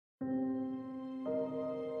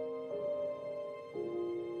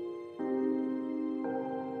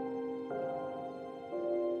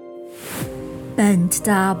bent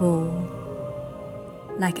double,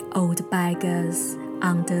 like old beggars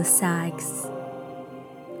under sacks.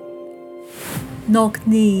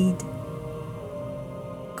 Knock-kneed,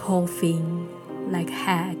 coughing like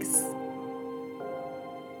hags.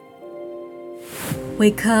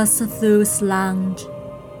 We cursed through slunge,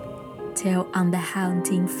 till on the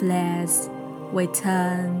haunting flares we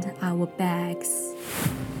turned our backs,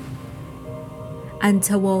 and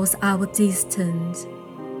towards our distant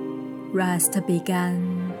rest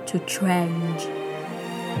began to trench.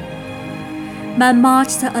 Men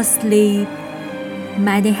marched asleep,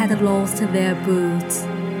 many had lost their boots,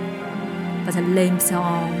 but limped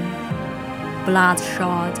on,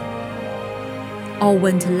 bloodshot, all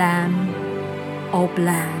went lamb, all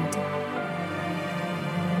bland.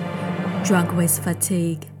 Drunk with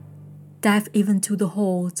fatigue, deaf even to the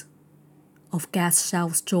halt of gas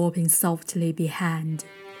shelves dropping softly behind.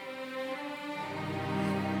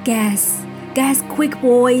 Gas, gas, quick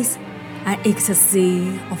boys! An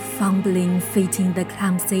ecstasy of fumbling fitting the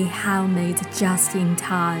clumsy helmet just in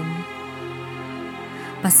time.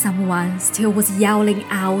 But someone still was yelling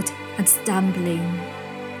out and stumbling,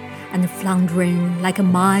 and floundering like a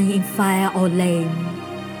mine in fire or lane.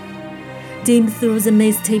 Dim through the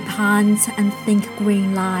misty pines and think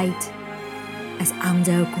green light, as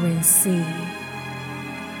under a green sea,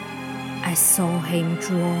 I saw him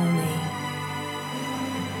drowning.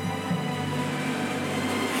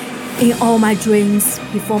 In all my dreams,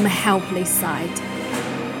 before my helpless sight,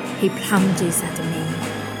 he plunges at me,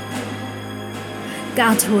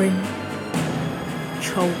 guttering,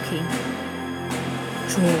 choking,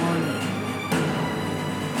 drowning.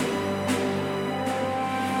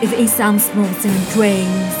 If in some smoothing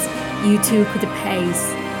dreams you too could pace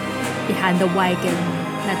behind the wagon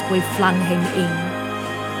that we flung him in,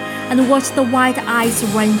 and watch the white eyes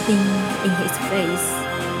ramping in his face,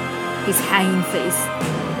 his hanging face,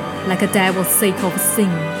 like a devil sick of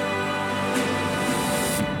sin.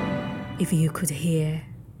 If you could hear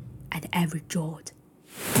at every jolt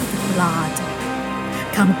the blood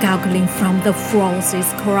come gargling from the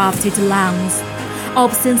frost's corrupted lungs,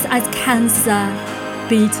 obscene as cancer,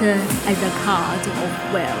 bitter as the card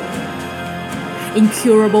of will,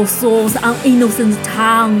 incurable sores on innocent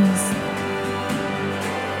tongues.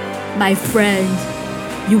 My friend,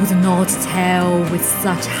 you would not tell with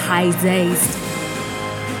such high zest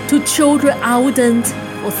to children ardent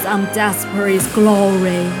for some desperate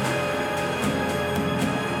glory,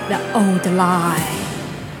 the old lie.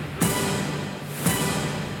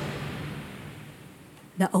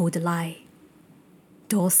 The old lie.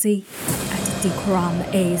 Dulce at Decorum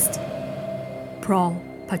East, Pro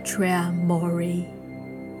Patria Mori.